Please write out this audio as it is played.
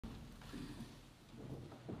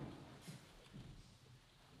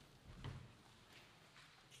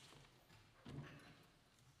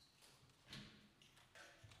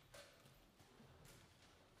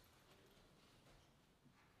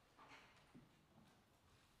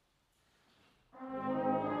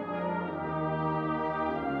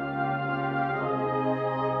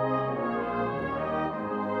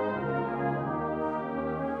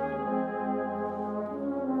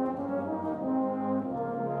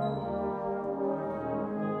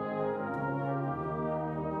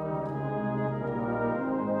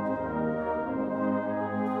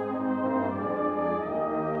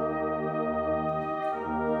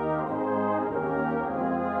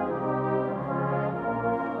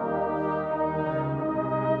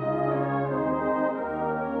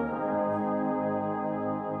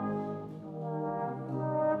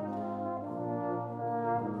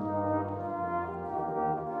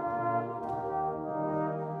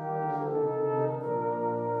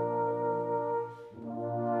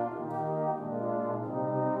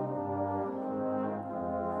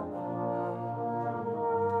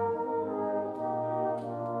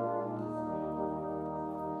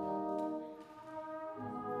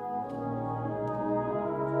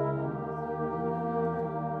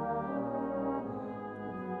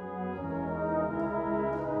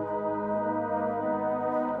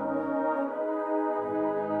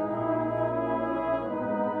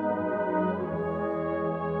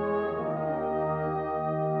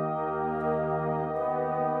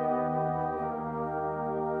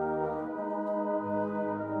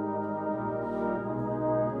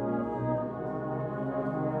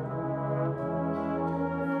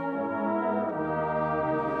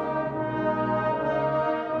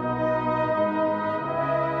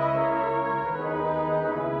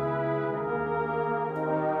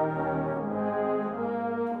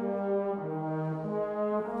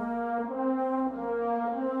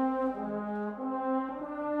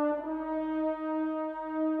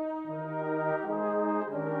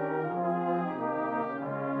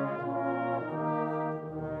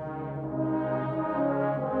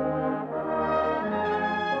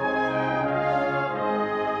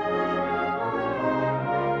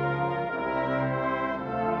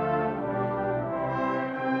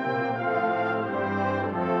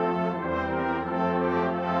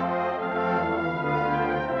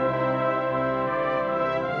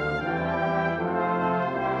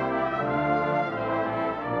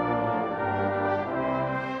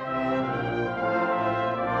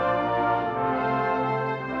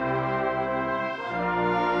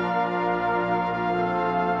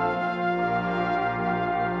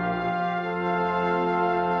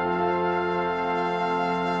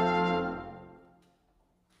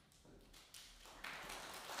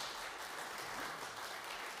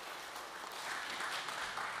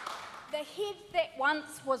head that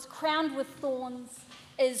once was crowned with thorns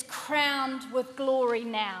is crowned with glory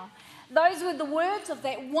now. Those were the words of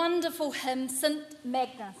that wonderful hymn, St.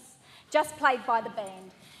 Magnus, just played by the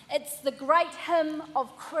band. It's the great hymn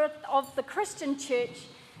of the Christian church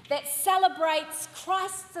that celebrates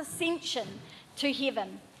Christ's ascension to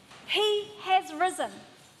heaven. He has risen.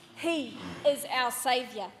 He is our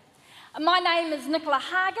Saviour. My name is Nicola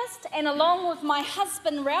Hargest, and along with my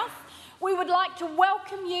husband Ralph, we would like to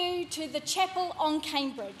welcome you to the chapel on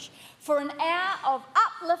Cambridge for an hour of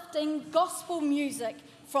uplifting gospel music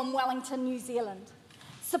from Wellington, New Zealand.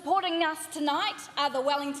 Supporting us tonight are the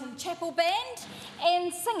Wellington Chapel Band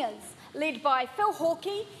and singers led by Phil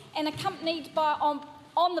Hawkey and accompanied by,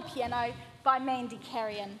 on the piano by Mandy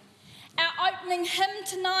Carrion. Our opening hymn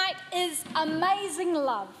tonight is Amazing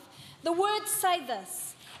Love. The words say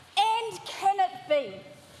this: and can it be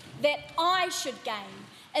that I should gain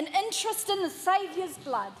an interest in the Saviour's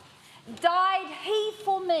blood? Died he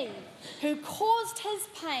for me, who caused his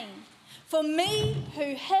pain, for me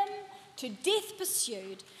who him to death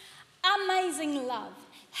pursued. Amazing love,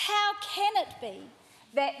 how can it be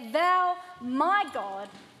that thou, my God,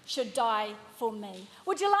 should die for me?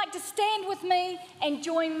 Would you like to stand with me and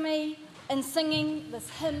join me in singing this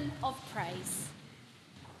hymn of praise?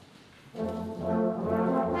 Die for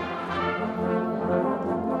me.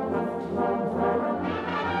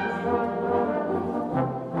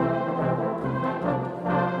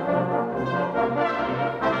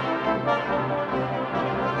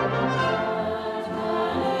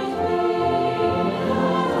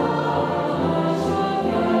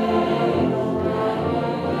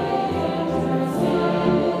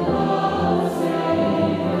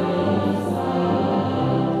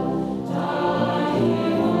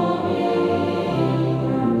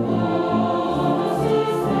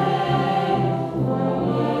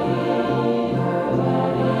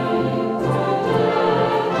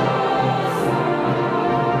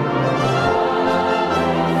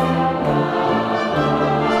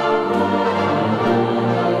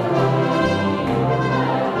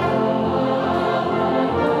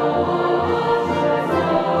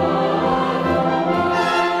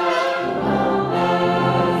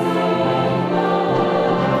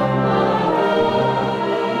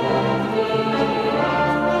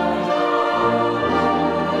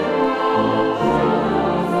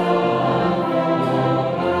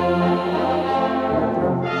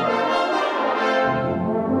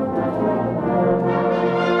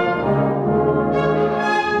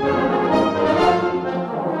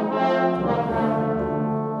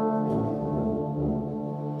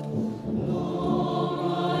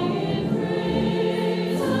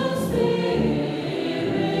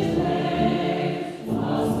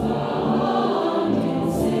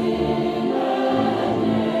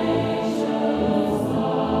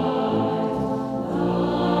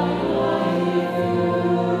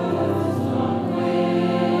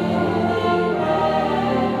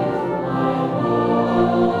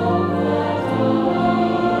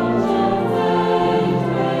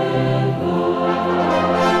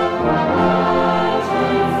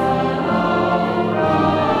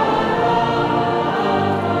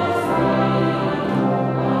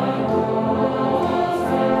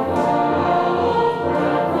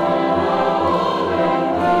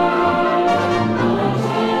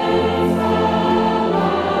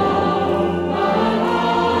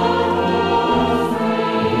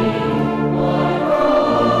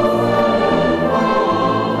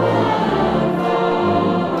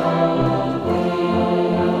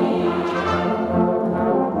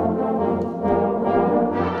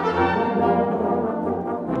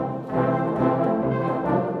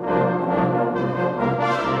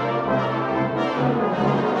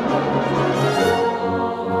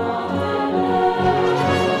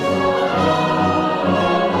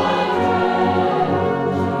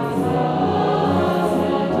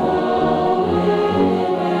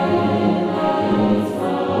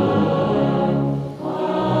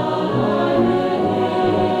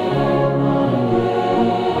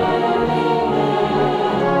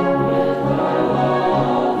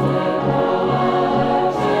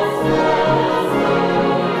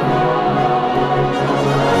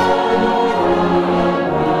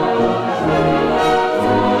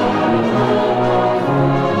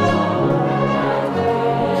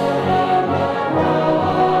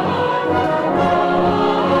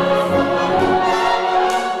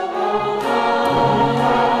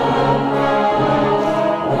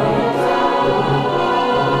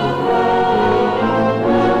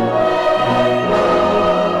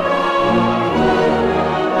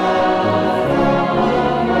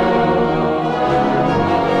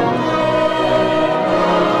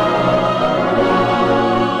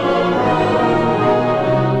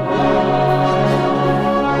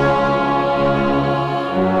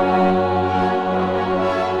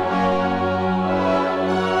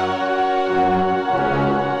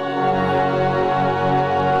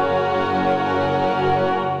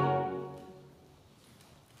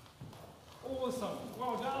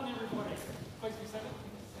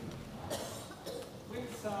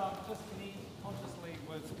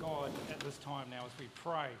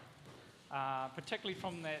 pray, particularly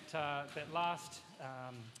from that last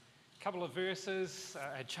couple of verses.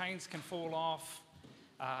 Our chains can fall off.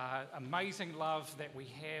 Amazing love that we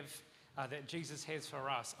have, that Jesus has for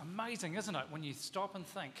us. Amazing, isn't it, when you stop and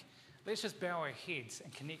think, let's just bow our heads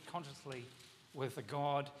and connect consciously with the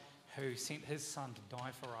God who sent his Son to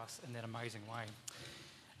die for us in that amazing way.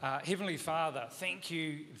 Heavenly Father, thank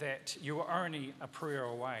you that you are only a prayer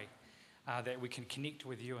away, that we can connect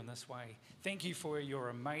with you in this way. Thank you for your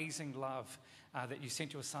amazing love, that you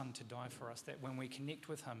sent your Son to die for us, that when we connect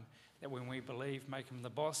with him, that when we believe, make him the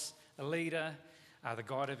boss, the leader, the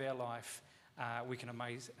guide of our life, we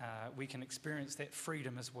can experience that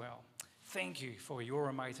freedom as well. Thank you for your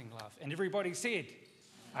amazing love. And everybody said,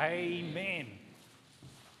 Amen.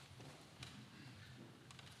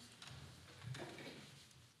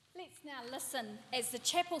 Let's now listen as the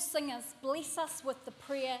chapel singers bless us with the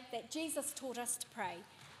prayer that Jesus taught us to pray,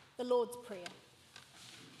 the Lord's Prayer.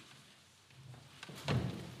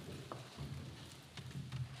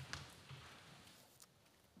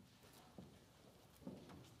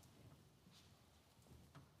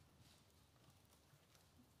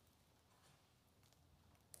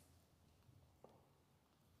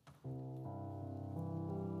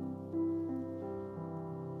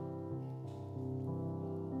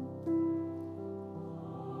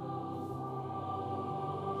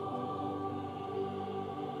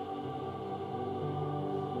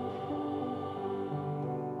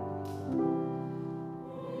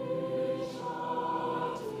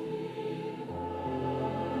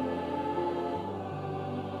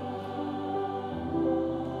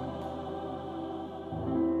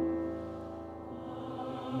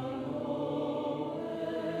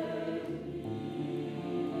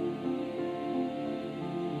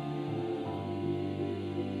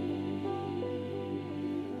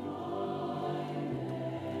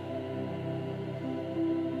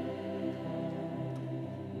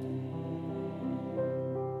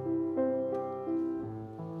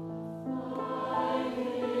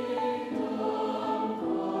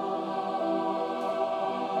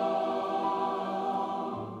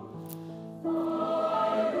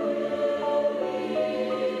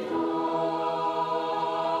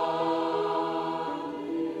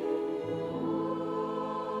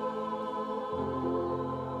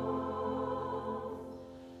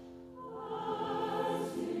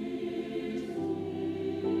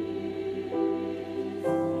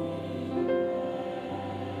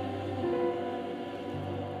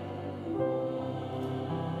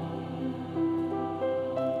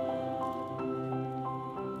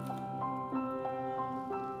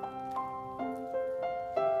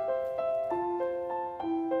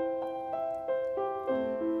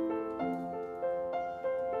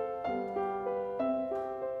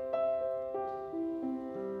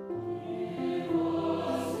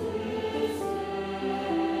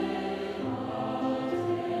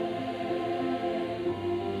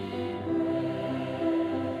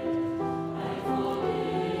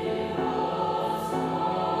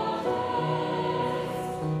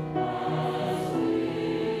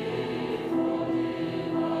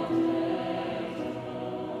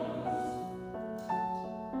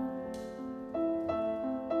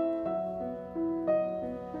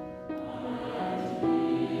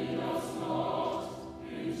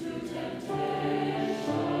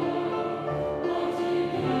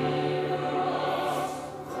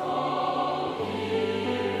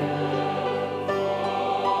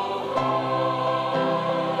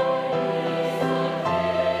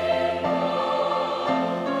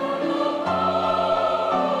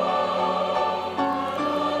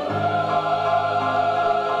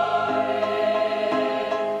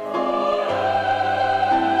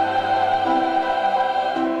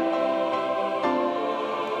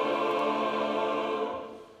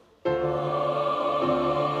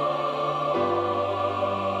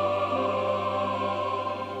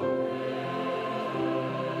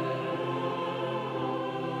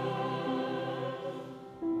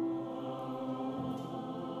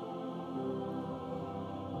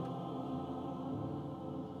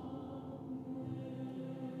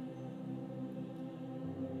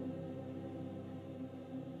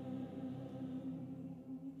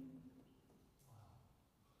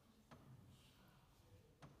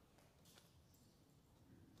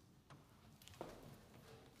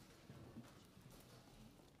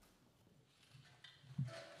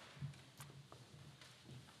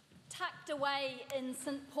 Tucked away in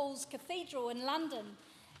St Paul's Cathedral in London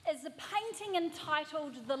is a painting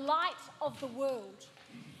entitled The Light of the World.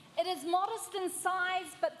 It is modest in size,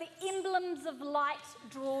 but the emblems of light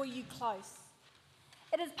draw you close.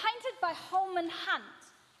 It is painted by Holman Hunt,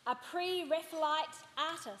 a pre-Raphaelite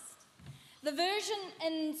artist. The version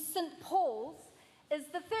in St. Paul's is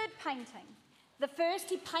the third painting. The first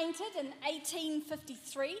he painted in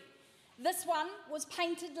 1853. This one was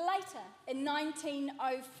painted later in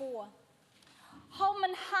 1904.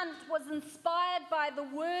 Holman Hunt was inspired by the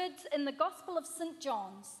words in the Gospel of St.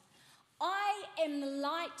 John's, "I am the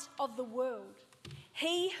light of the world.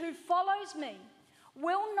 He who follows me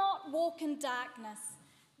will not walk in darkness,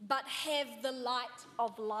 but have the light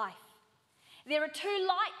of life." There are two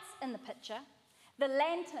lights in the picture. The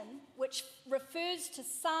lantern, which refers to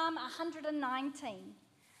Psalm 119.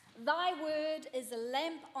 "Thy word is a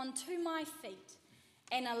lamp unto my feet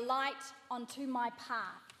and a light unto my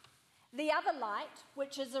path." The other light,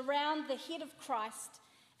 which is around the head of Christ,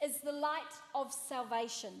 is the light of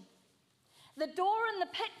salvation. The door in the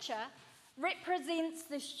picture represents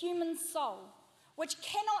the human soul, which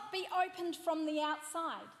cannot be opened from the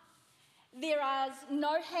outside. There are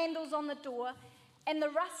no handles on the door, and the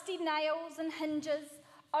rusty nails and hinges,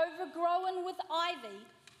 overgrown with ivy,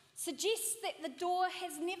 suggest that the door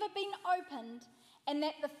has never been opened and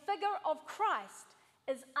that the figure of Christ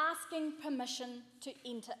is asking permission to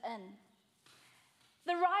enter in.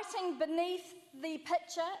 The writing beneath the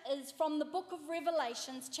picture is from the book of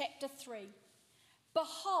Revelations, chapter 3.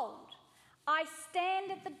 "Behold, I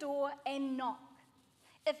stand at the door and knock.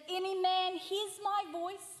 If any man hears my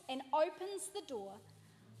voice and opens the door,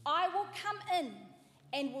 I will come in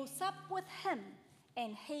and will sup with him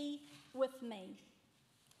and he with me."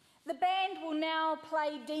 The band will now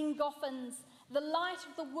play Dean Goffin's "The Light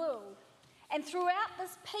of the World," and throughout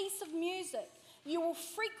this piece of music, you will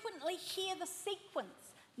frequently hear the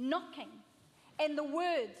sequence, knocking, and the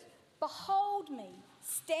words, "Behold me,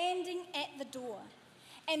 standing at the door,"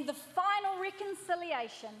 and the final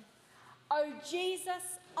reconciliation, "O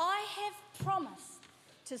Jesus, I have promised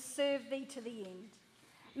to serve thee to the end."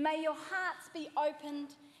 May your hearts be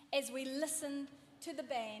opened as we listen to the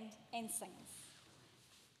band and singers.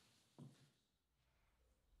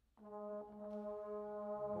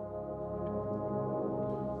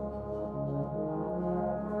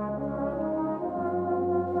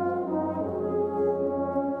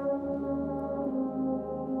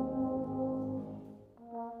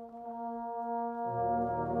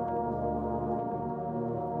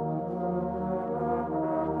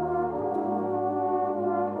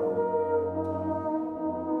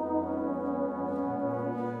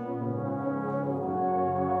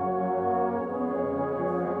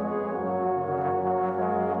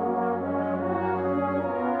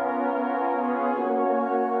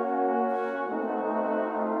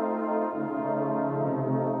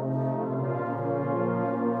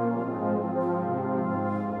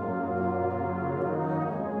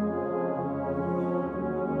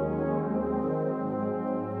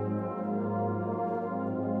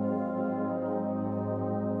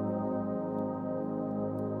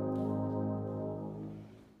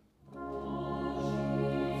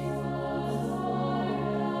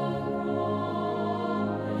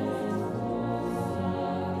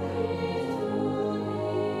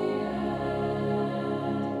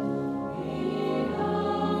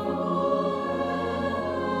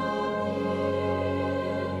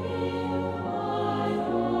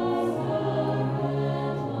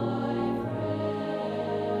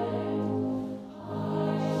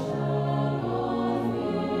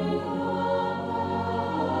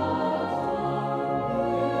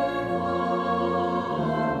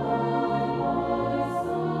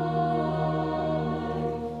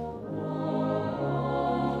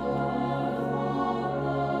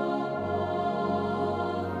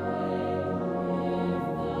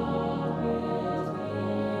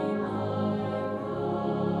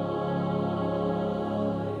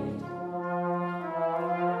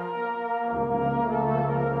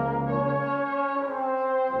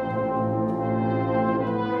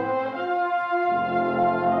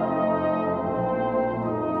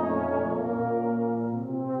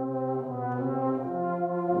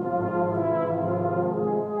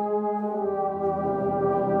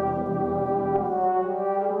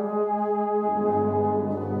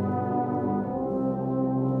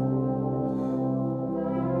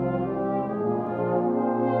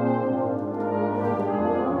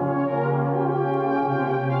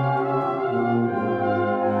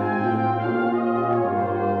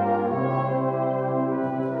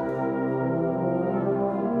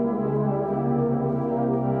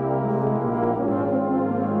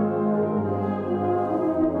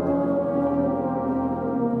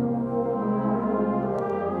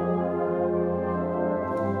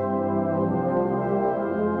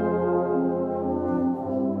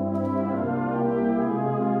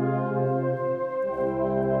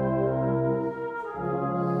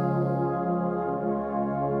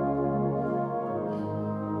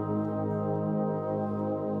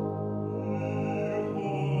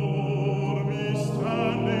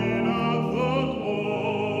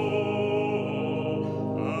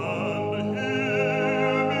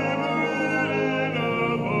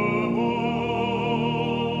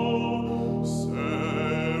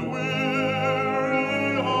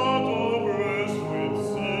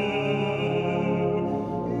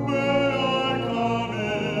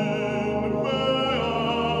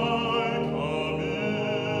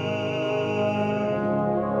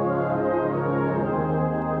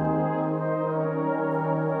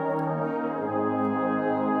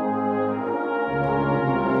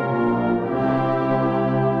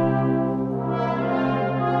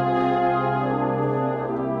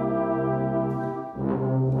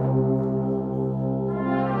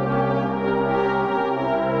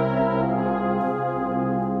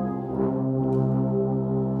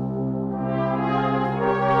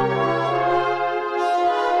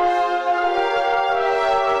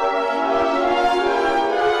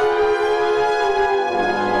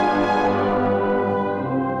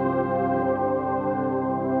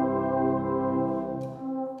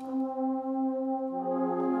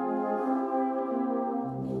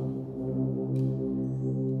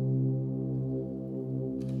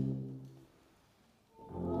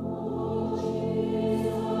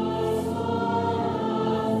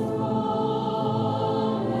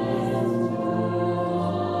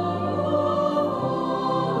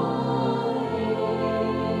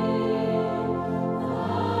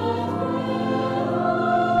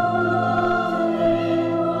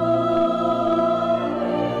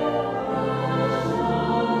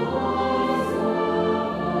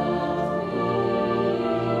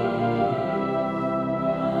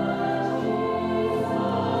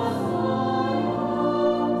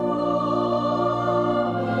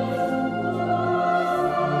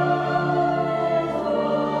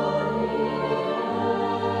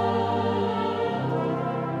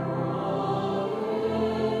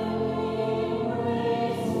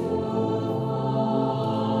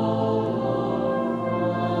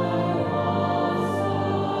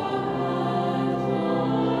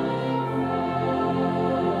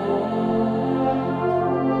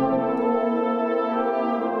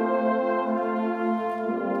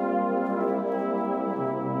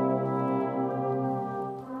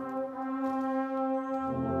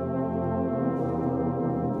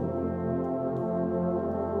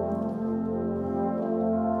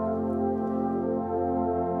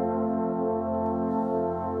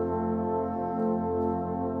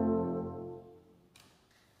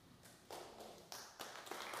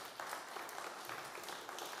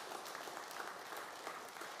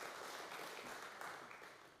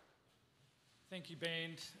 Thank you,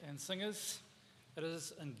 band and singers. It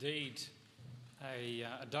is indeed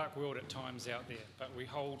a dark world at times out there, but we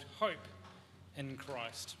hold hope in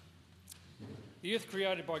Christ. The earth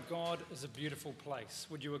created by God is a beautiful place.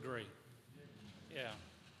 Would you agree? Yeah.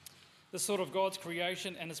 This sort of God's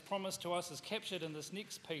creation and his promise to us is captured in this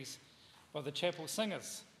next piece by the chapel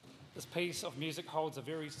singers. This piece of music holds a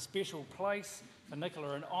very special place for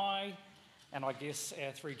Nicola and I guess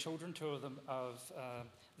our three children. Two of them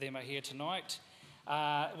are here tonight.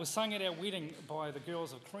 It was sung at our wedding by the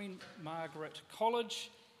girls of Queen Margaret College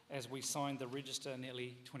as we signed the register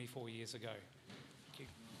nearly 24 years ago. Thank you.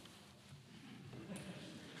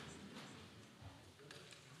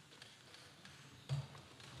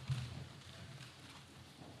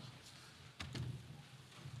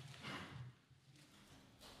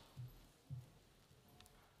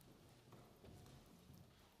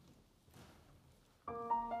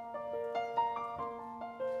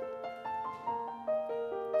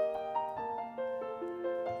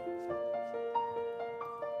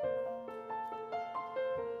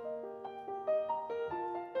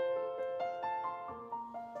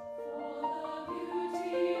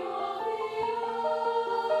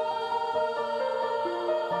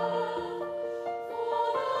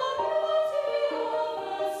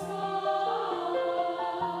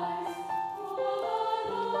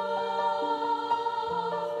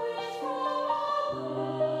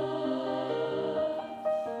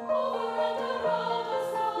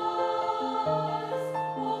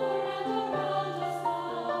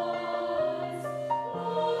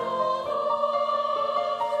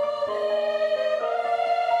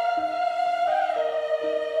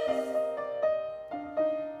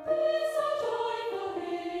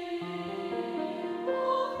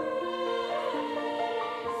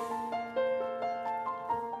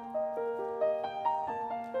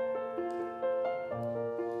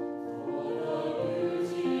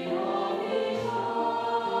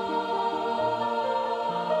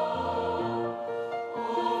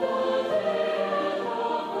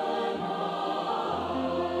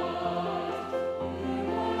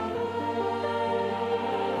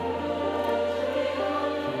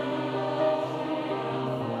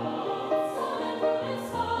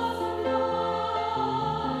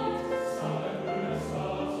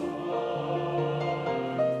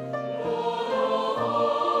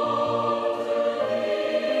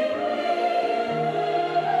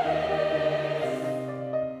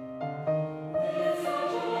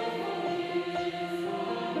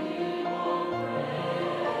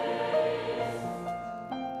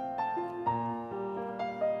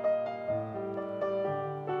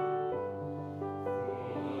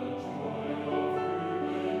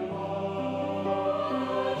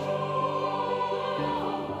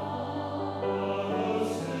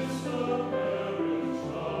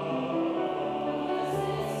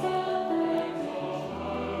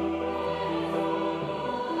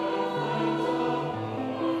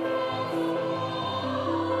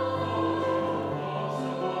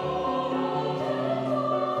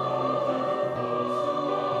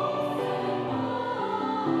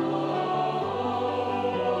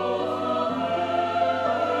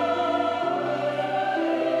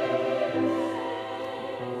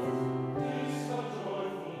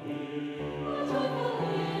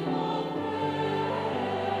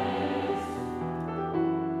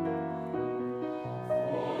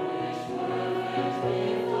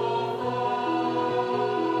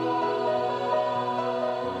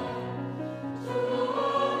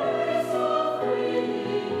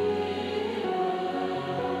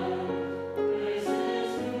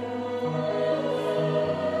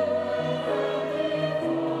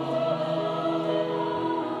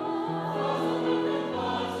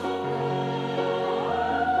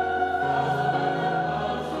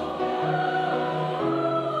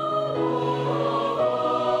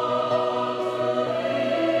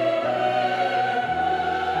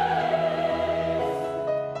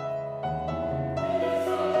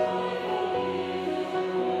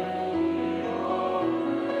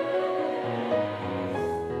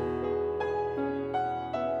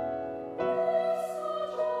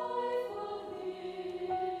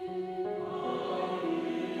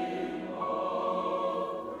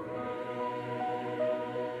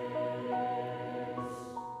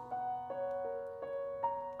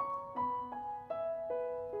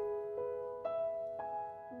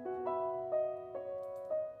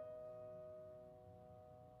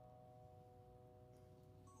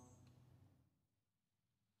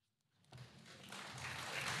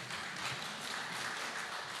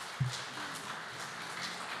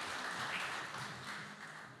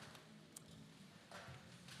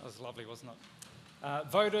 That was lovely, wasn't it?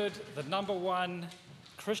 voted the number one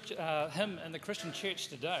hymn in the Christian church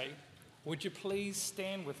today, would you please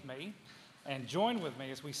stand with me and join with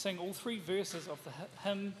me as we sing all three verses of the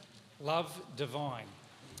hymn, Love Divine.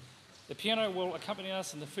 The piano will accompany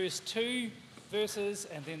us in the first two verses,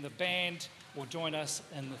 and then the band will join us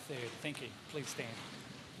in the third. Thank you. Please stand.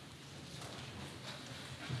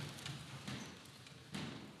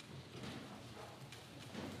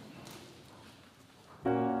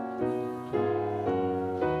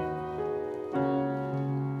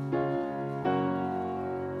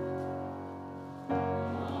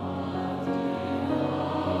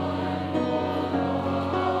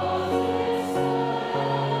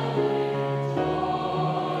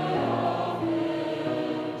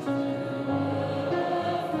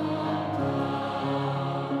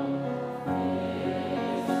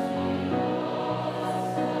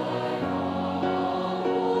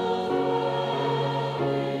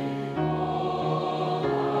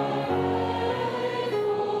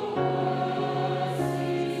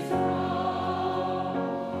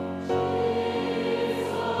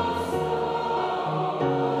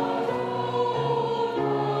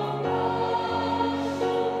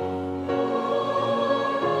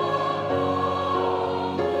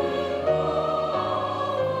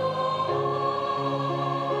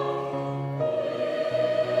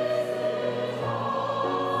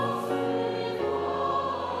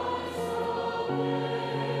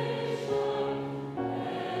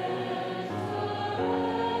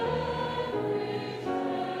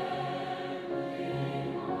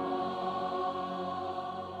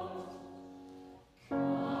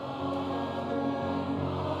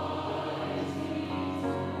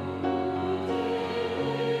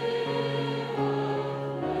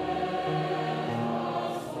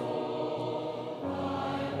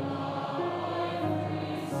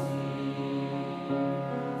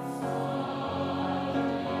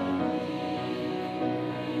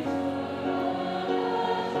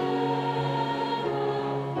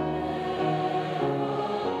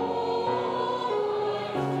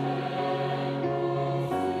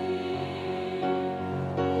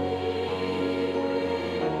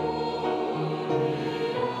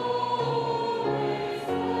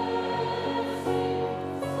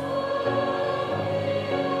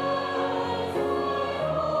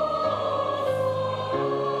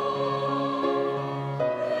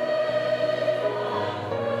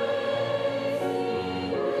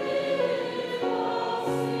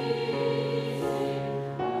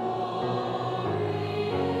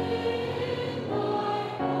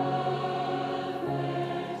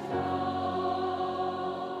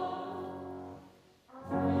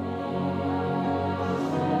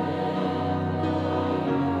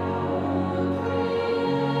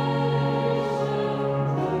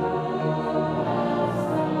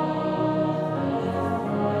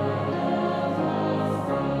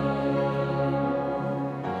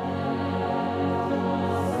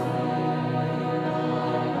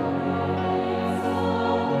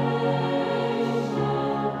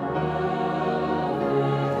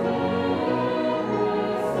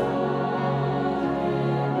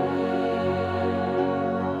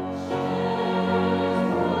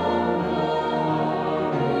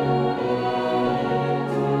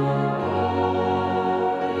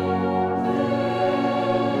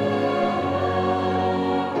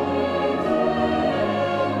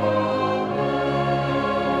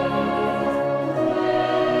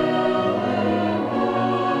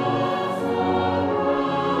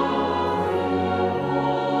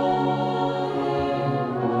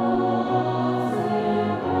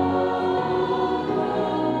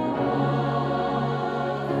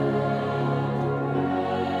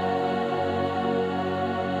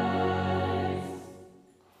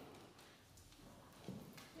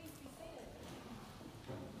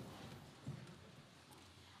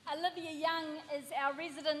 Olivia Young is our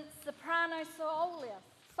resident soprano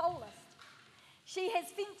soloist. She has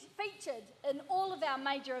featured in all of our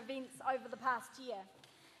major events over the past year.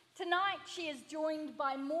 Tonight she is joined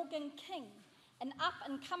by Morgan King, an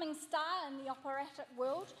up-and-coming star in the operatic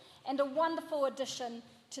world and a wonderful addition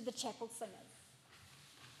to the chapel singers.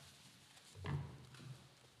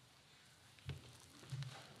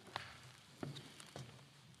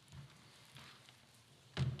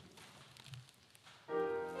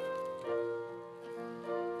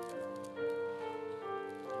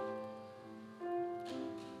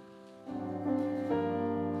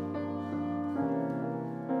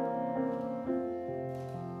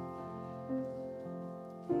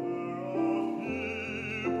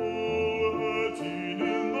 People hurting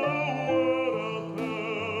in the world.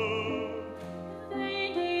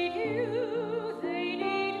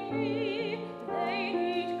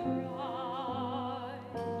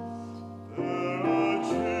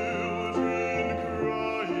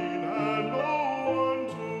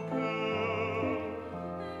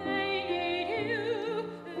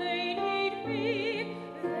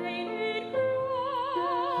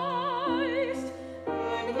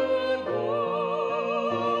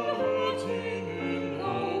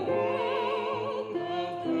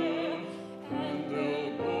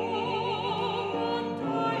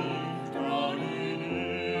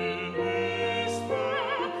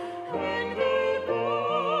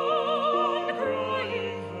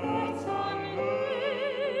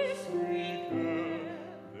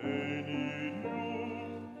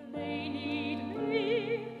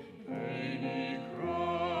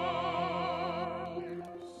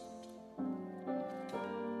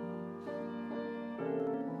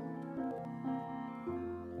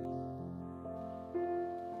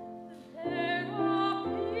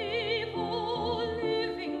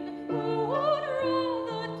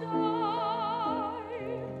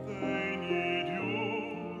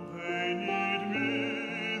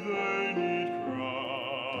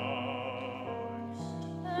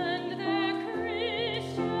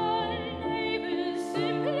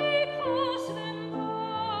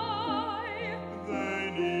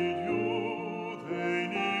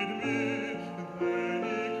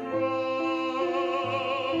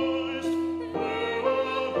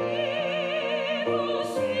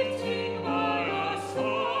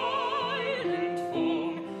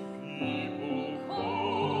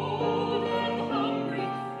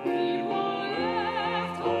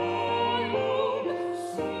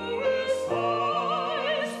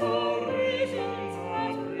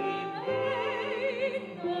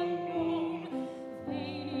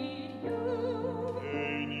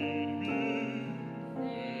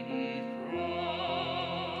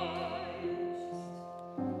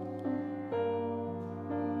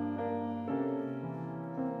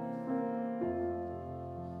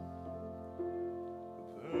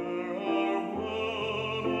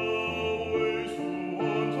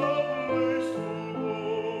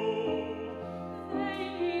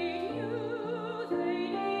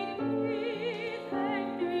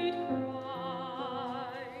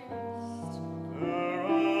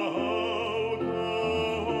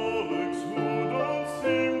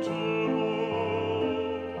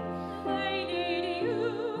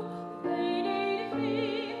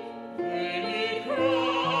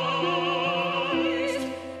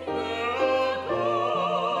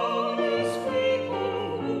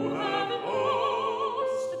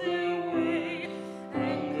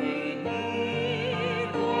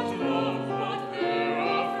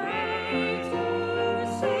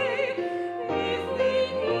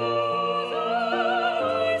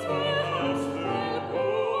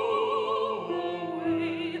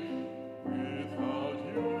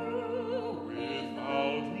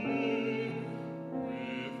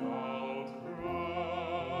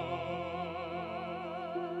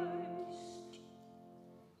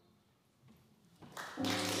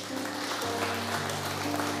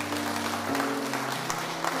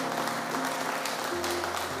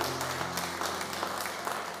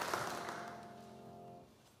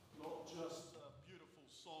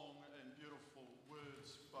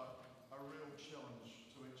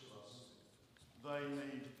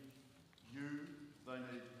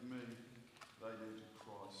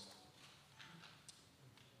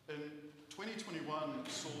 2021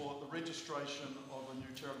 saw the registration of a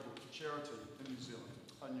new charitable charity in New Zealand,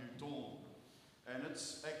 A New Dawn, and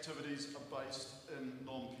its activities are based in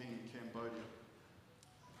Phnom Penh, Cambodia.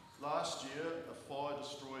 Last year, a fire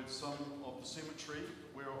destroyed some of the cemetery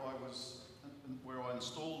where I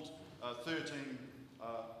installed 13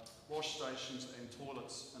 wash stations and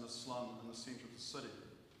toilets in a slum in the centre of the city.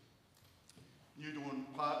 New Dawn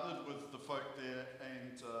partnered with the folk there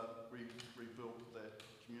and rebuilt that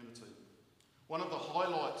community. One of the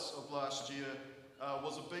highlights of last year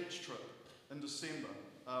was a beach trip in December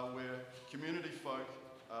where community folk,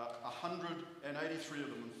 183 of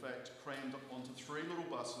them in fact, crammed onto 3 little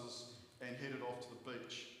buses and headed off to the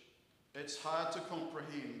beach. It's hard to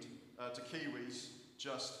comprehend to Kiwis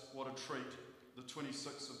just what a treat the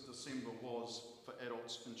 26th of December was for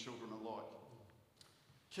adults and children alike.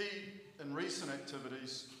 Key in recent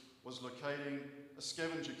activities was locating a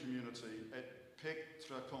scavenger community at Pek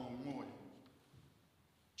Trakong Moi.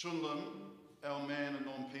 Chun Lim, our man in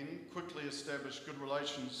Phnom Penh, quickly established good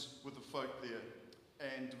relations with the folk there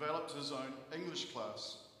and developed his own English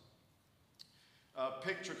class.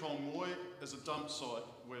 Pek Trakong Moi is a dump site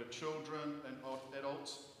where children and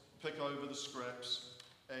adults pick over the scraps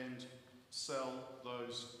and sell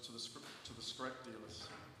those to the scrap dealers.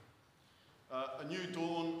 A New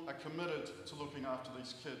Dawn are committed to looking after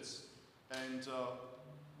these kids, and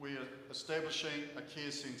we're establishing a care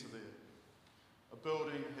centre there. A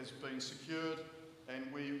building has been secured, and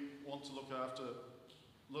we want to look after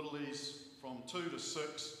littlies from 2 to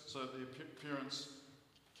 6 so that their parents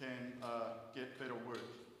can get better work.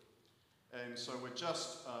 And so we're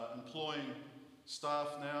just employing staff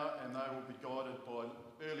now, and they will be guided by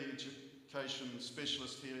early education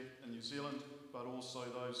specialists here in New Zealand, but also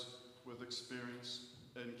those with experience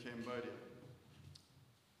in Cambodia.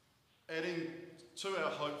 Adding to our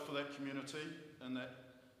hope for that community in that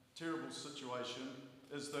terrible situation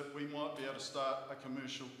is that we might be able to start a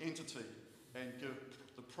commercial entity and give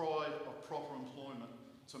the pride of proper employment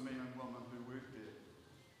to men and women who work there.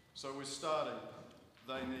 So we're starting.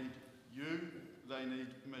 They need you, they need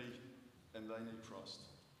me, and they need Christ.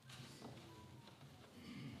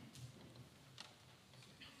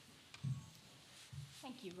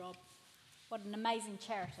 Thank you, Rob. What an amazing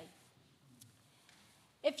charity.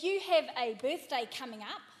 If you have a birthday coming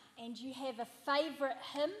up and you have a favourite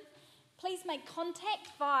hymn, please make contact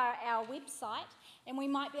via our website and we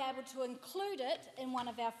might be able to include it in one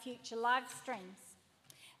of our future live streams.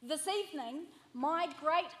 This evening, my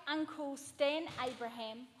great uncle Stan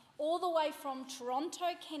Abraham, all the way from Toronto,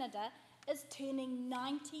 Canada, is turning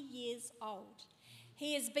 90 years old.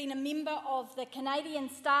 He has been a member of the Canadian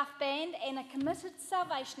Staff Band and a committed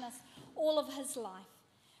Salvationist all of his life.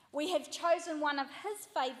 We have chosen one of his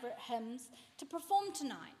favourite hymns to perform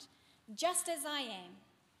tonight, Just As I Am.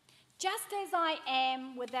 Just as I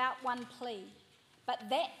am without one plea, but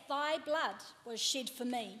that thy blood was shed for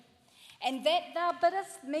me, and that thou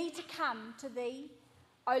biddest me to come to thee,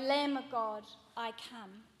 O Lamb of God, I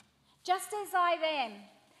come. Just as I am,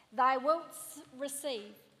 thou wilt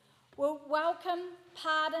receive, wilt welcome,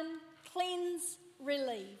 pardon, cleanse,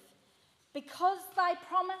 relieve. Because thy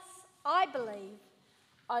promise I believe,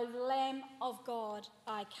 O Lamb of God,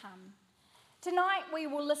 I come. Tonight we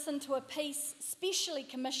will listen to a piece specially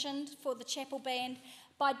commissioned for the chapel band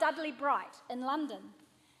by Dudley Bright in London.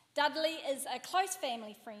 Dudley is a close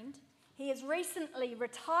family friend. He has recently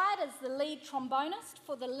retired as the lead trombonist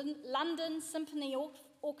for the London Symphony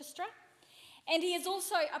Orchestra, and he is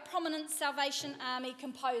also a prominent Salvation Army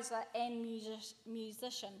composer and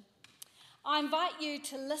musician. I invite you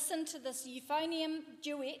to listen to this euphonium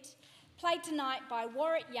duet played tonight by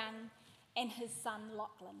Warwick Young and his son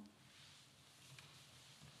Lachlan.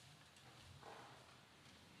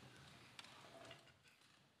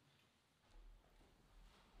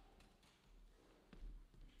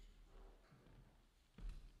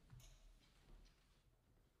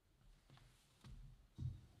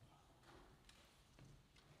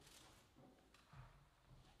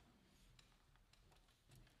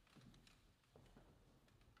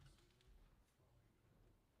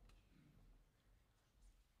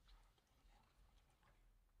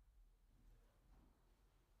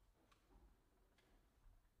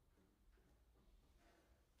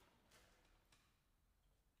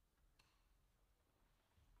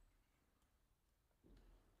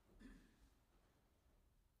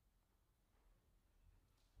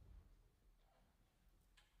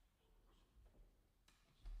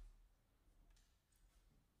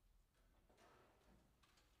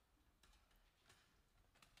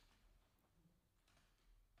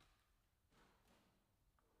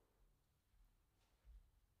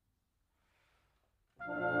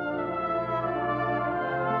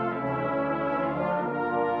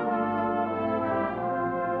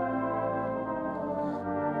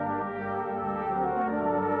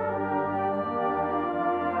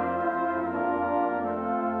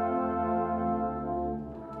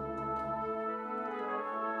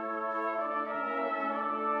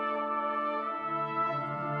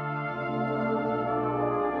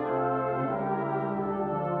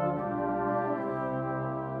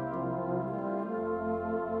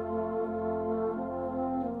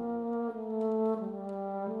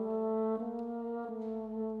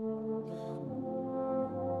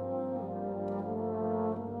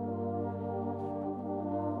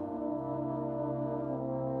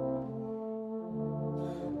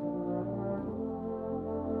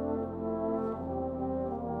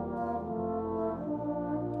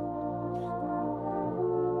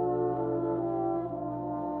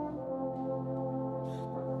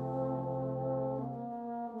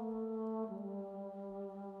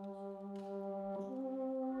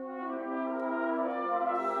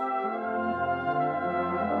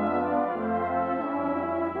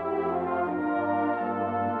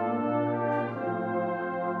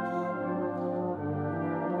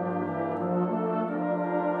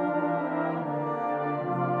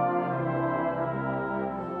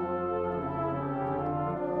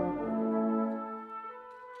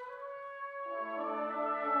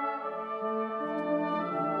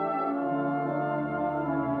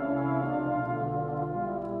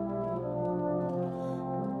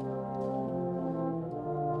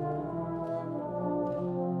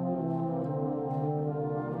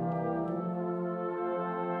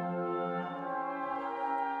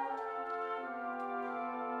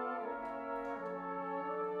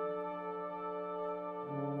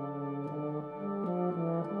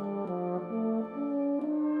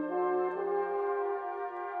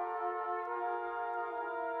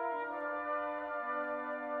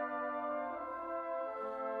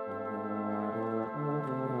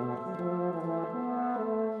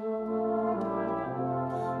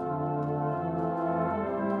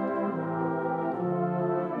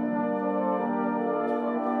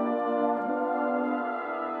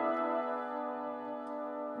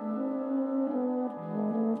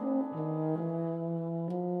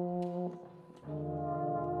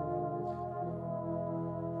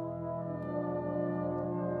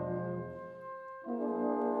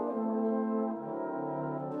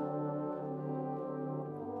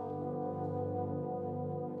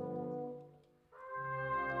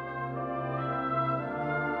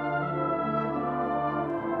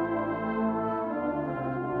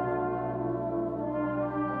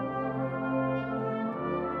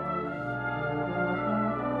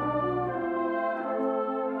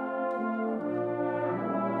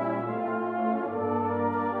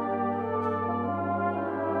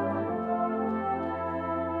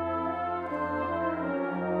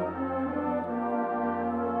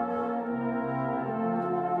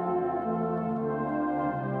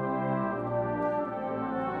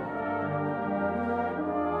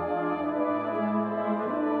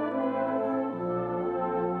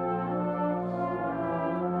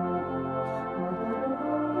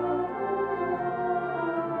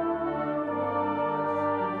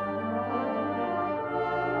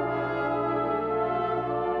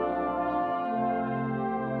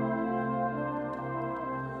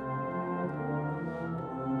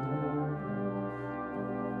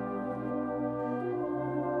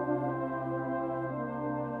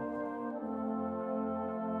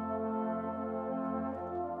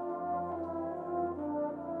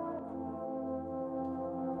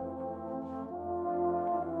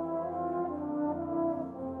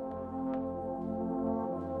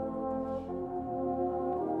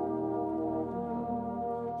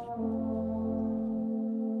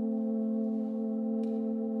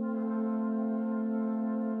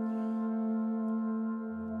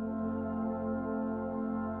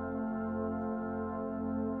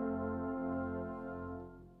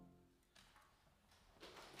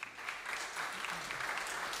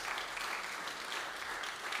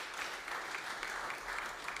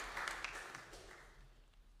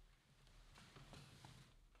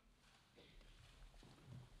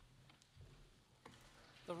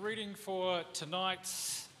 The reading for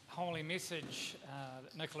tonight's holy message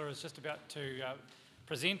that Nicola is just about to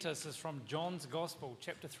present us is from John's Gospel,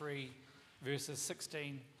 chapter 3, verses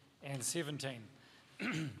 16 and 17.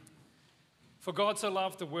 For God so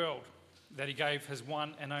loved the world that he gave his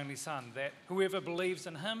one and only Son, that whoever believes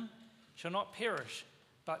in him shall not perish,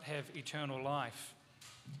 but have eternal life.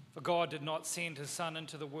 For God did not send his Son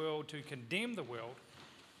into the world to condemn the world,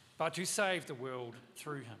 but to save the world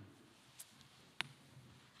through him.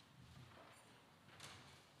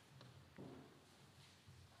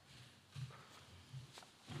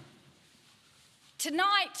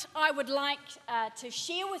 Tonight, I would like to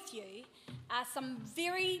share with you some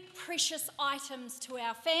very precious items to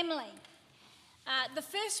our family. The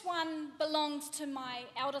first one belongs to my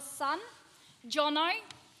eldest son, Jono,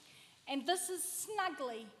 and this is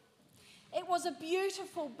Snuggly. It was a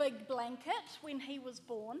beautiful big blanket when he was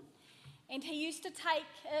born, and he used to take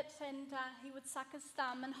it and he would suck his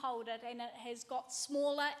thumb and hold it, and it has got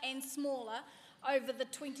smaller and smaller over the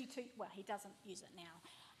 22, well, he doesn't use it now.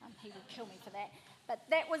 He would kill me for that. But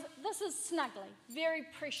this is Snuggly, very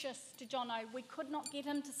precious to Jono. We could not get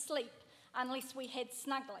him to sleep unless we had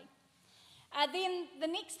Snuggly. Then the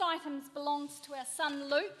next items belongs to our son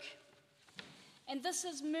Luke, and this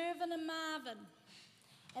is Mervyn and Marvin.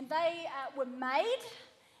 And they were made,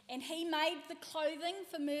 and he made the clothing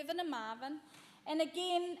for Mervyn and Marvin. And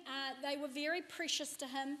again, they were very precious to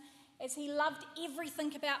him as he loved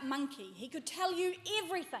everything about monkey. He could tell you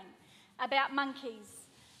everything about monkeys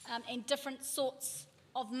and different sorts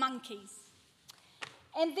of monkeys.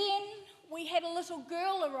 And then we had a little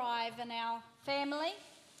girl arrive in our family,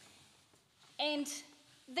 and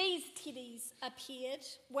these teddies appeared,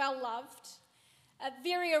 well loved,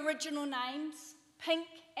 very original names, Pink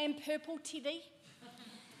and Purple Teddy.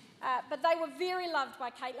 But they were very loved by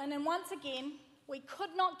Caitlin, and once again, we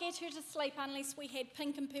could not get her to sleep unless we had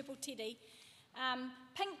Pink and Purple Teddy.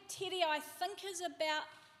 Pink Teddy, I think, is about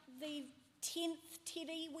the 10th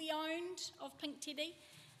teddy we owned of Pink Teddy.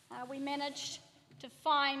 We managed to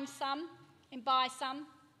find some and buy some.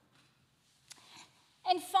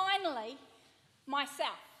 And finally,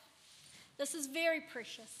 myself. This is very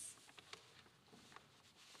precious.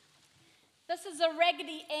 This is a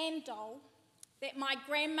Raggedy Ann doll that my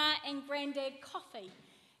grandma and granddad Coffee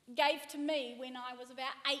gave to me when I was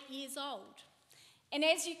about 8 years old. And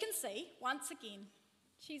as you can see, once again,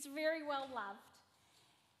 she's very well loved,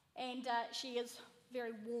 and she is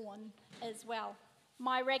very worn as well.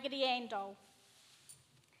 My Raggedy Ann doll.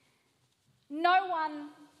 No one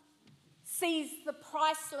sees the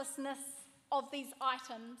pricelessness of these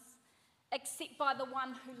items except by the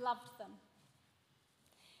one who loved them.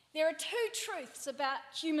 There are two truths about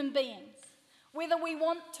human beings, whether we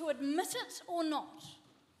want to admit it or not.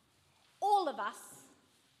 All of us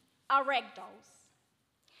are ragdolls.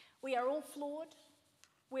 We are all flawed,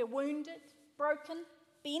 we're wounded, broken,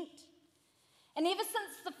 bent. And ever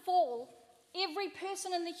since the fall, every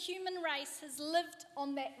person in the human race has lived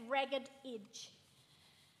on that ragged edge.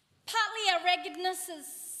 Partly our raggedness is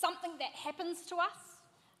something that happens to us,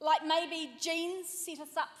 like maybe genes set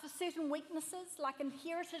us up for certain weaknesses, like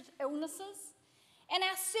inherited illnesses, and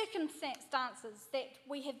our circumstances that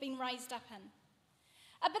we have been raised up in.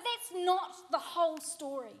 But that's not the whole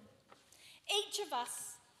story. Each of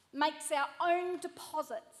us makes our own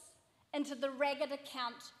deposits into the ragged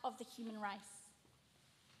account of the human race.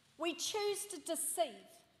 We choose to deceive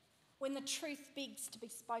when the truth begs to be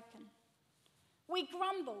spoken. We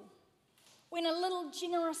grumble when a little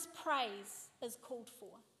generous praise is called for.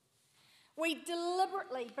 We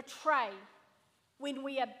deliberately betray when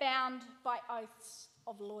we are bound by oaths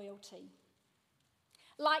of loyalty.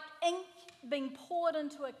 Like ink being poured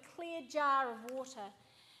into a clear jar of water,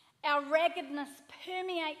 our raggedness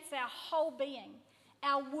permeates our whole being,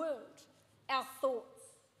 our world, our thoughts.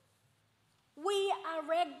 We are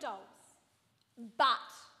ragdolls, but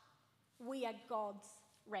we are God's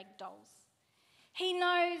ragdolls. He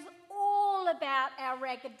knows all about our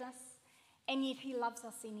raggedness, and yet he loves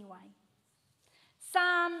us anyway.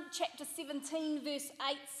 Psalm chapter 17 verse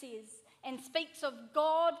 8 says, and speaks of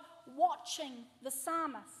God watching the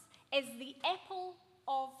psalmist as the apple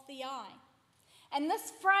of the eye. And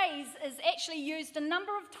this phrase is actually used a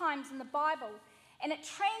number of times in the Bible, and it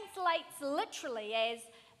translates literally as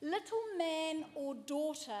little man or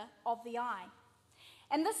daughter of the eye.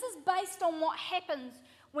 And this is based on what happens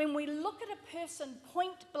when we look at a person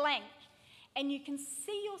point blank and you can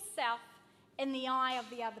see yourself in the eye of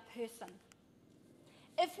the other person.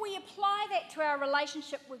 If we apply that to our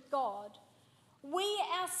relationship with God, we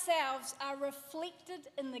ourselves are reflected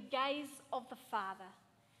in the gaze of the Father.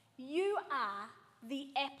 You are the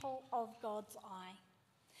apple of God's eye.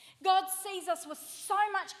 God sees us with so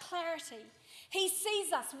much clarity. He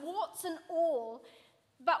sees us, warts and all.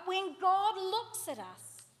 But when God looks at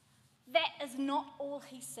us, that is not all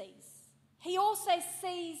he sees. He also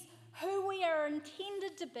sees who we are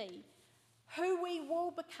intended to be, who we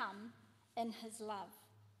will become in his love.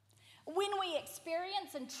 When we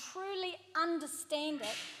experience and truly understand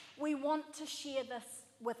it, we want to share this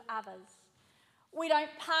with others. We don't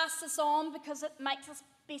pass this on because it makes us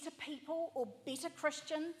better people or better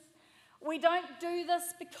Christians. We don't do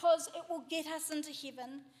this because it will get us into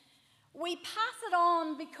heaven. We pass it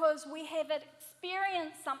on because we have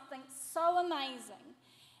experienced something so amazing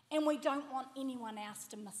and we don't want anyone else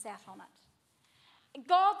to miss out on it.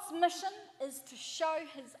 God's mission is to show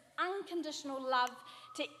his unconditional love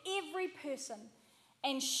to every person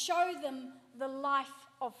and show them the life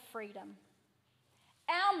of freedom.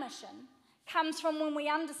 Our mission comes from when we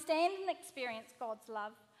understand and experience God's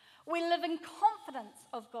love. We live in confidence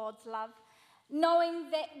of God's love,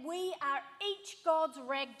 knowing that we are each God's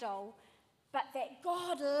ragdoll, but that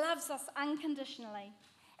God loves us unconditionally.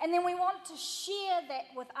 And then we want to share that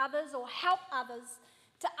with others or help others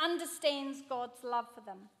to understand God's love for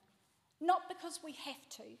them. Not because we have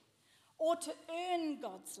to, or to earn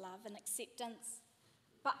God's love and acceptance,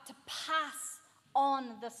 but to pass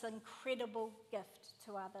on this incredible gift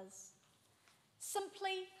to others.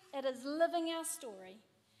 Simply, it is living our story,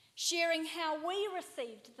 sharing how we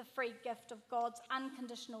received the free gift of God's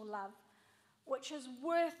unconditional love, which is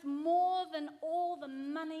worth more than all the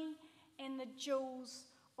money and the jewels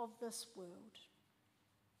of this world.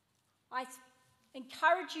 I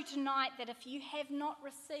encourage you tonight that if you have not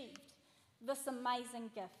received this amazing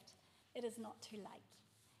gift, it is not too late.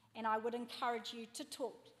 And I would encourage you to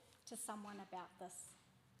talk to someone about this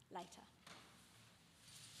later.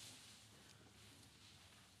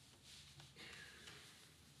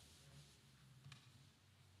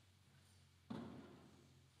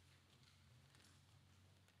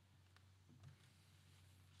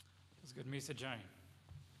 That's a good message, Jane.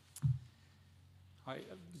 I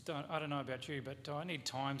don't know about you, but I need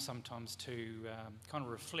time sometimes to kind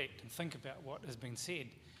of reflect and think about what has been said.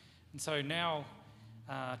 And so now,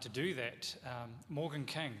 to do that, Morgan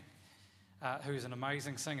King, who's an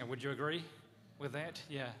amazing singer, would you agree with that?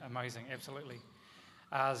 Yeah, amazing, absolutely.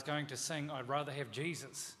 Is going to sing "I'd Rather Have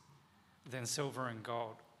Jesus Than Silver and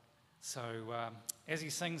Gold." So as he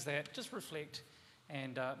sings that, just reflect,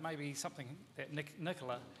 and maybe something that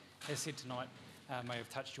Nicola has said tonight may have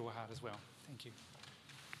touched your heart as well. Thank you.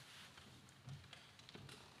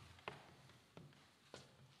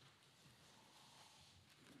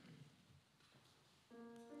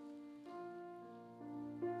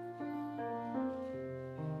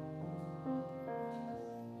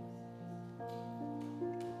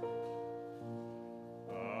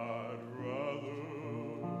 I'd rather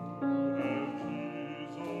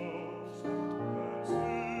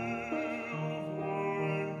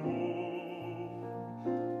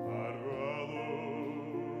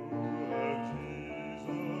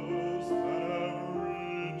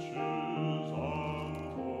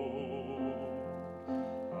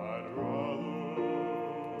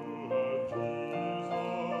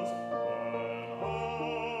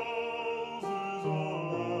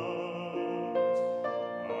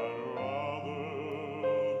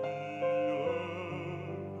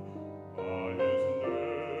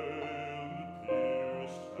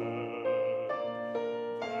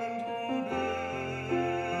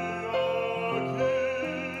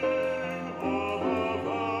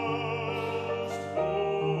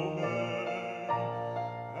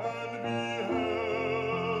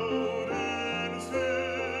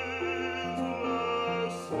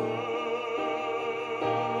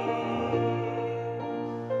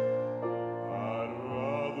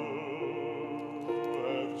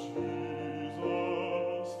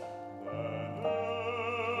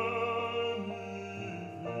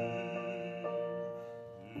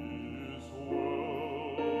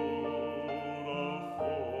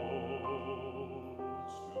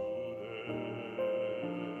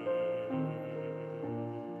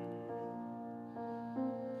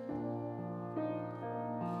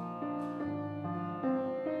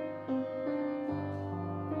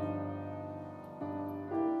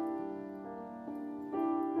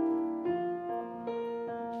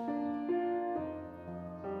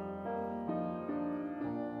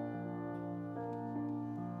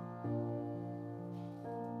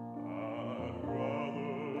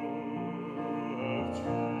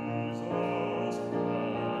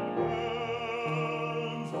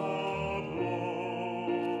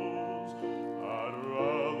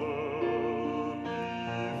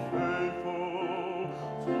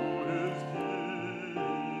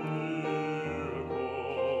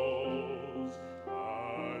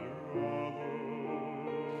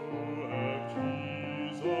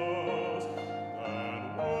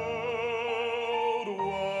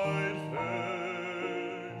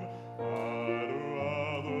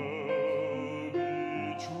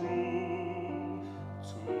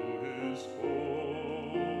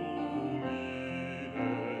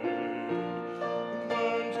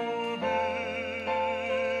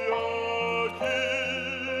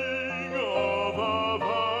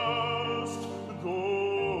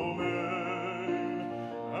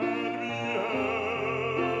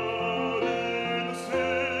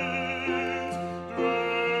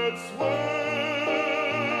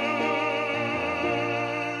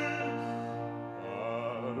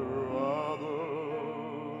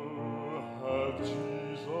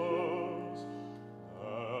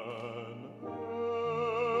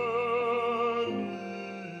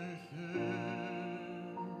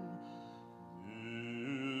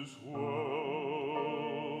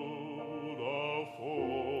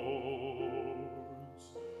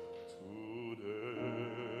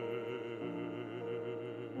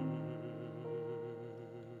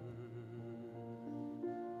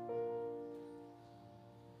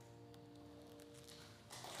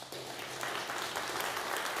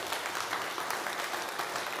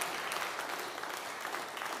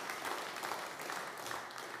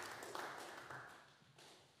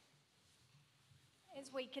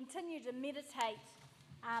as we continue to meditate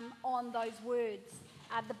on those words.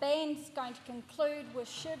 The band's going to conclude with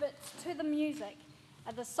sherbets to the music.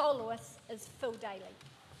 The soloist is Phil Daly.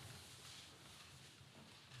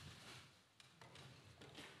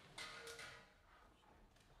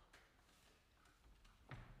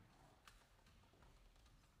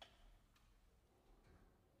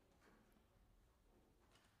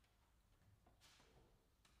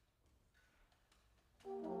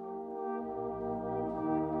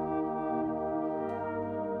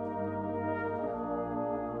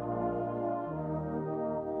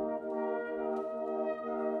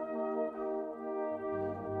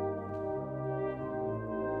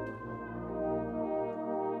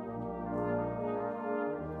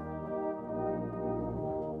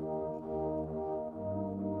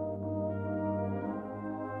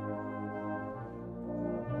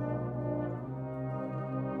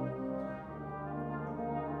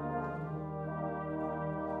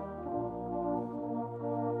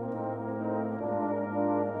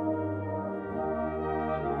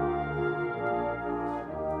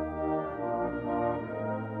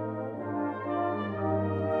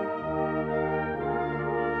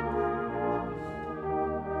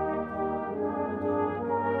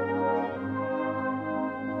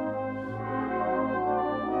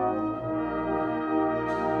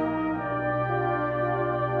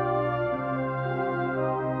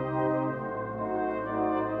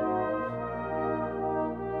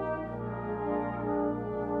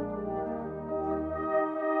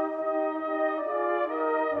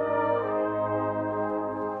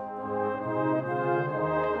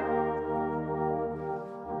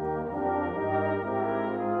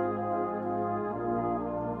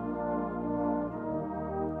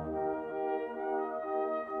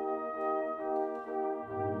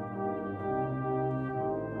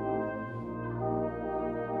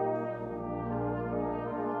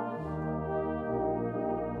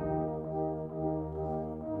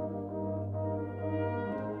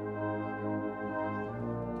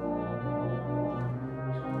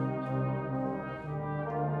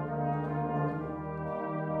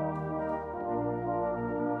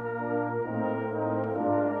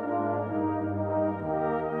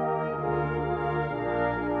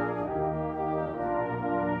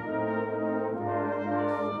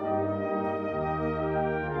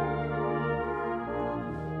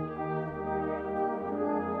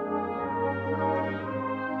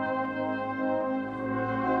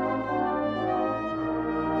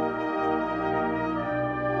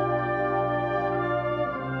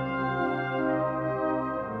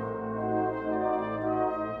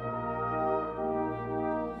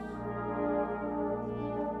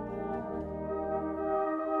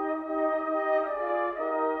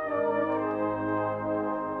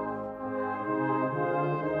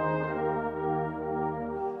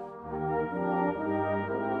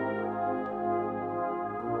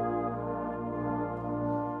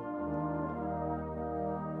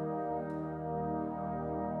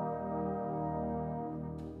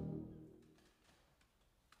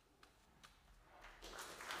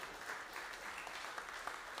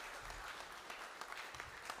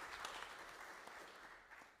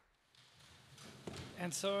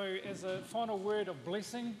 And so as a final word of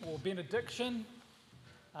blessing or benediction,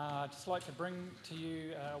 I'd just like to bring to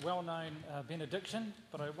you a well-known benediction,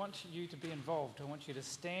 but I want you to be involved. I want you to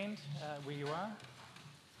stand where you are.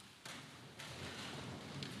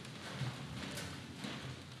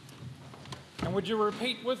 And would you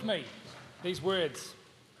repeat with me these words?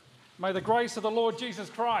 May the grace of the Lord Jesus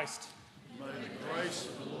Christ, May the grace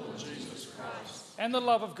of the Lord Jesus Christ and the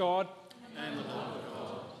love of God, and the love of God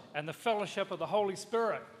and the fellowship of the Holy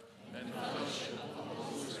Spirit and the fellowship of the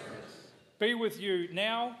Holy Spirit be with you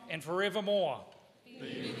now and forevermore. be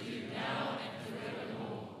with you now and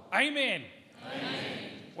forevermore. Amen. Amen.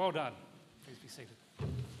 Well done. Please be seated.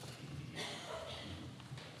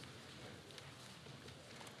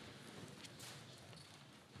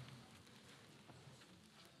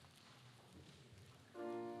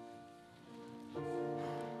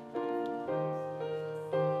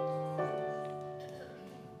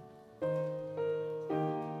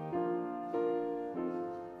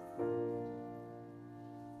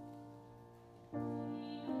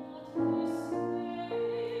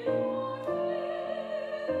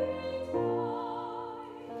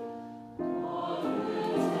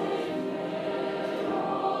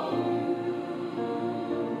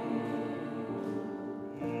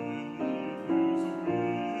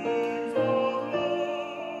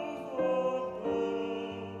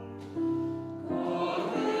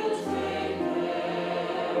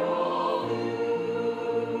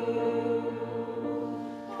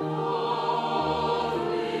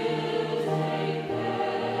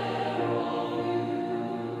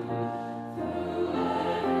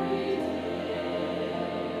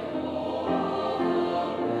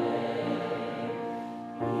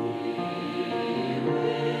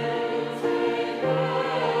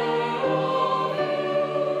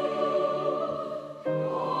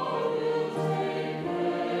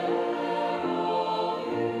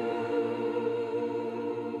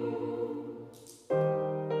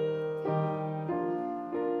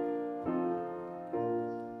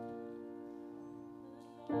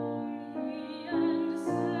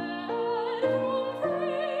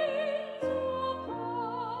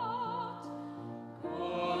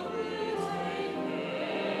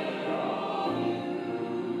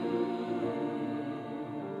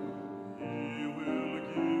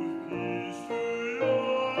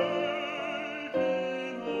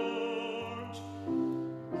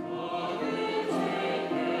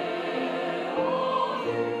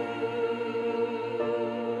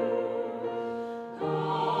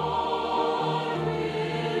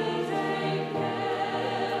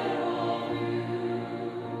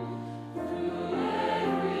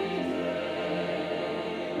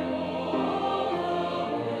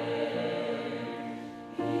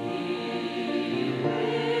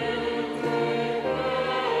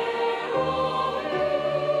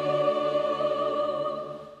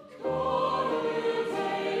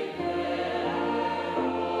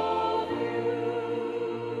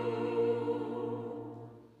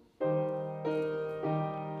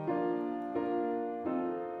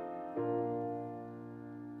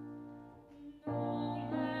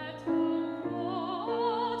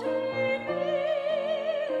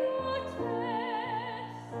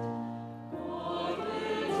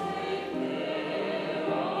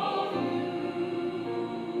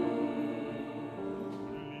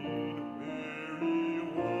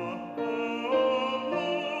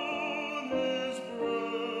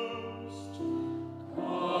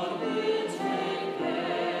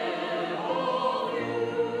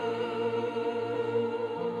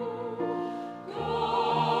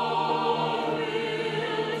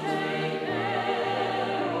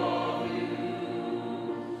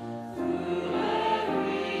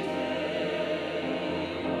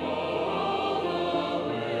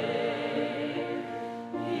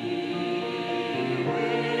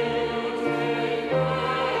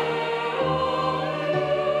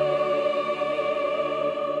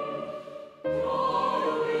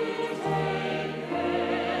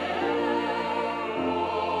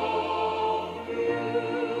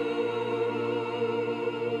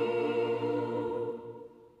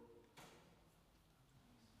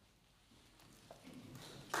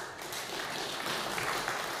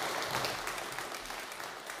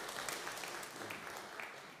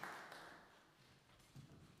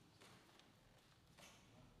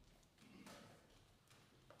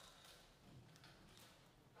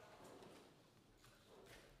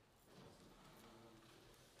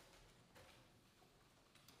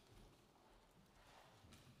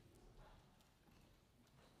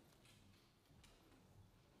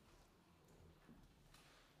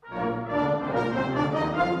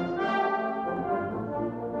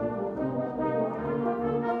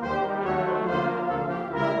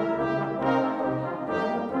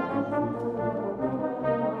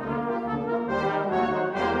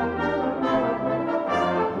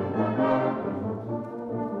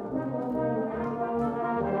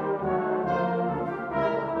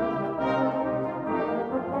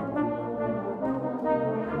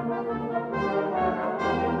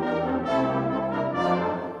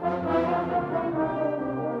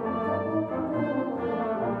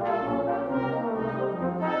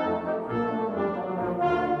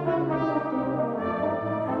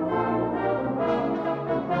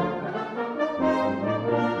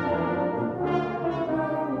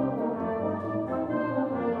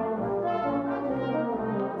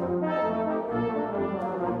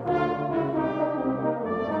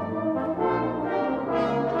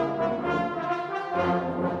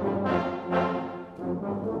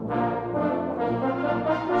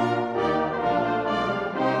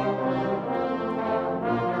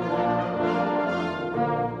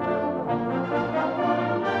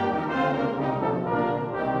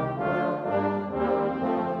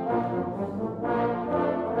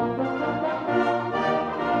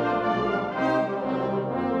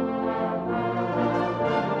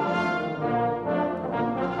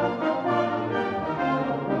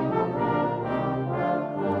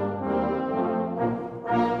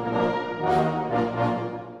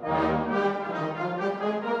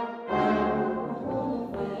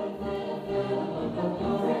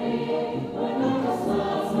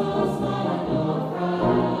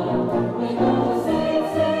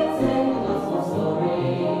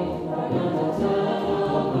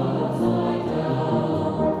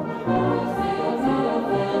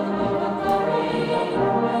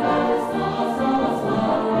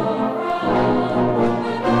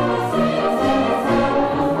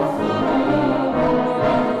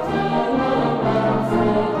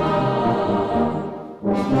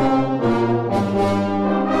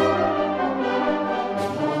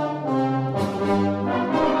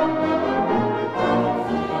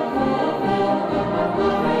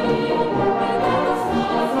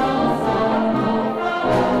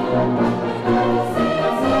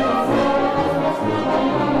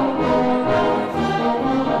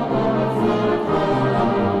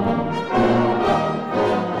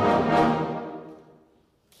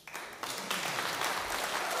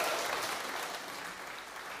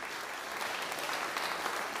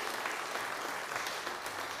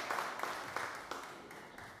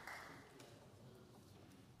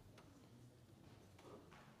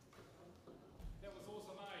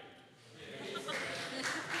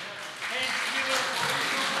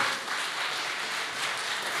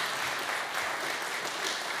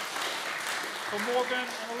 For Morgan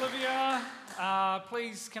and Olivia,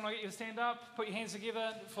 please, can I get you to stand up? Put your hands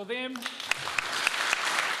together for them. For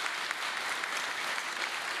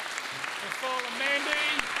Phil and Mandy.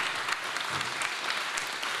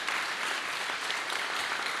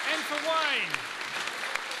 And for Wayne.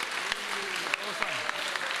 Awesome.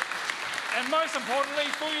 And most importantly,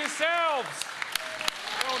 for yourselves.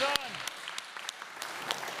 Well done.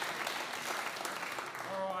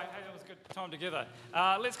 All right, hey, that was a good time together.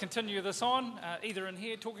 Let's continue this on, either in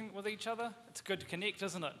here talking with each other. It's good to connect,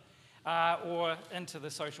 isn't it? Or into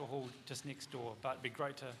the social hall just next door. But it'd be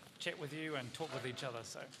great to chat with you and talk with each other.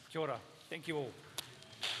 So, kia ora. Thank you all.